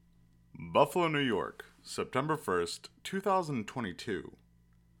Buffalo, New York, September 1st, 2022.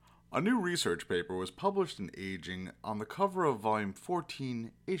 A new research paper was published in Aging on the cover of Volume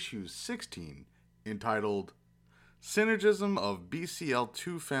 14, Issue 16, entitled Synergism of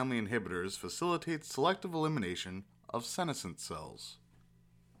BCL2 Family Inhibitors Facilitates Selective Elimination of Senescent Cells.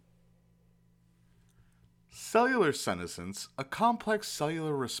 Cellular senescence, a complex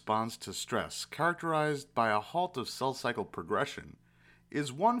cellular response to stress characterized by a halt of cell cycle progression,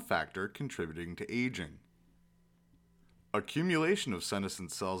 is one factor contributing to aging. Accumulation of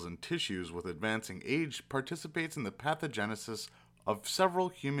senescent cells in tissues with advancing age participates in the pathogenesis of several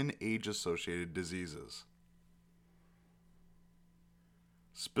human age-associated diseases.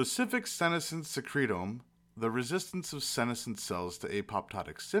 Specific senescent secretome, the resistance of senescent cells to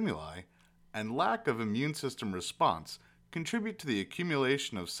apoptotic stimuli, and lack of immune system response contribute to the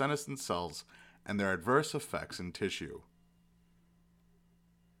accumulation of senescent cells and their adverse effects in tissue.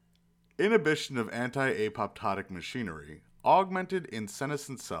 Inhibition of anti-apoptotic machinery, augmented in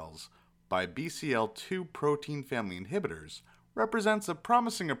senescent cells by BCL2 protein family inhibitors, represents a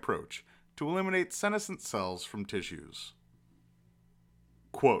promising approach to eliminate senescent cells from tissues.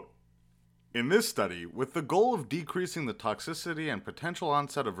 Quote, in this study, with the goal of decreasing the toxicity and potential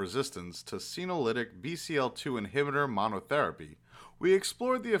onset of resistance to senolytic BCL2 inhibitor monotherapy, we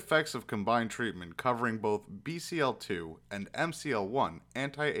explored the effects of combined treatment covering both BCL2 and MCL1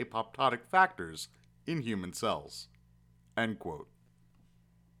 anti-apoptotic factors in human cells. End quote.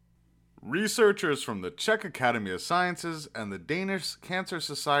 Researchers from the Czech Academy of Sciences and the Danish Cancer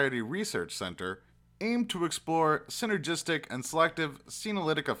Society Research Center aim to explore synergistic and selective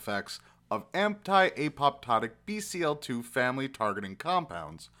senolytic effects of anti-apoptotic BCL2 family targeting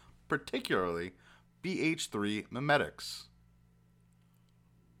compounds, particularly BH3 mimetics.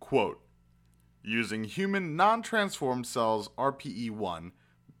 Quote, using human non-transformed cells RPE1,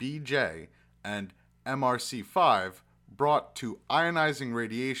 BJ, and MRC5 brought to ionizing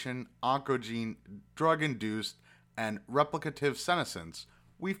radiation, oncogene, drug-induced, and replicative senescence,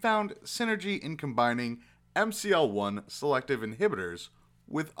 we found synergy in combining MCL1 selective inhibitors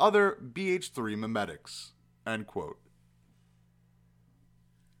with other BH3 mimetics. End quote.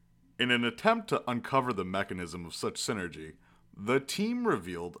 In an attempt to uncover the mechanism of such synergy, the team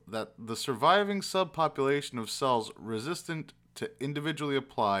revealed that the surviving subpopulation of cells resistant to individually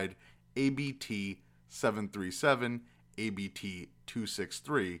applied ABT737,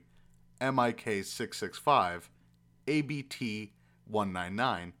 ABT263, MIK665,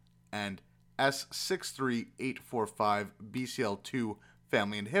 ABT199, and S63845 BCL2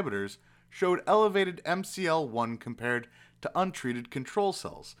 family inhibitors showed elevated MCL1 compared to untreated control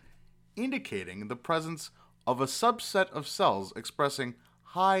cells, indicating the presence of a subset of cells expressing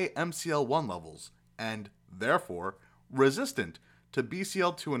high MCL1 levels and, therefore, resistant to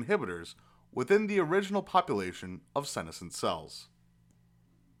BCL2 inhibitors within the original population of senescent cells.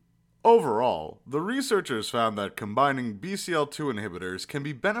 Overall, the researchers found that combining BCL2 inhibitors can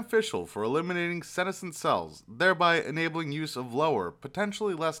be beneficial for eliminating senescent cells, thereby enabling use of lower,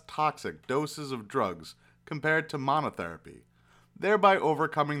 potentially less toxic doses of drugs compared to monotherapy, thereby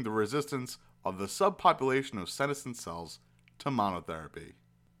overcoming the resistance of the subpopulation of senescent cells to monotherapy.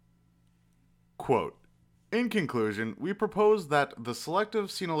 Quote, in conclusion, we propose that the selective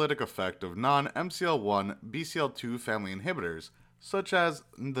senolytic effect of non-MCL1 BCL2 family inhibitors, such as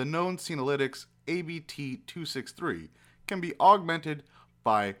the known senolytics ABT263, can be augmented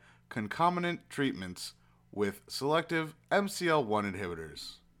by concomitant treatments with selective MCL1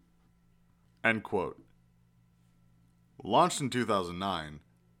 inhibitors. End quote. Launched in 2009,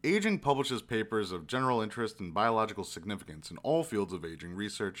 Aging publishes papers of general interest and biological significance in all fields of aging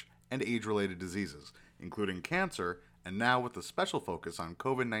research and age-related diseases, including cancer, and now with a special focus on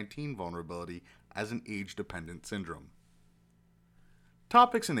COVID-19 vulnerability as an age-dependent syndrome.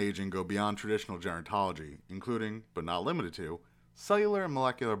 Topics in aging go beyond traditional gerontology, including, but not limited to, cellular and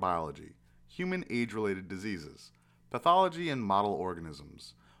molecular biology, human age-related diseases, pathology in model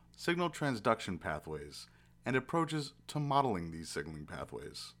organisms, signal transduction pathways, and approaches to modeling these signaling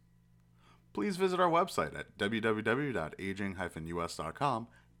pathways. Please visit our website at www.aging-us.com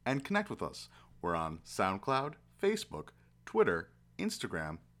and connect with us. We're on SoundCloud, Facebook, Twitter,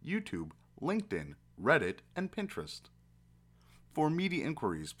 Instagram, YouTube, LinkedIn, Reddit, and Pinterest. For media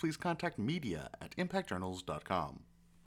inquiries, please contact media@impactjournals.com.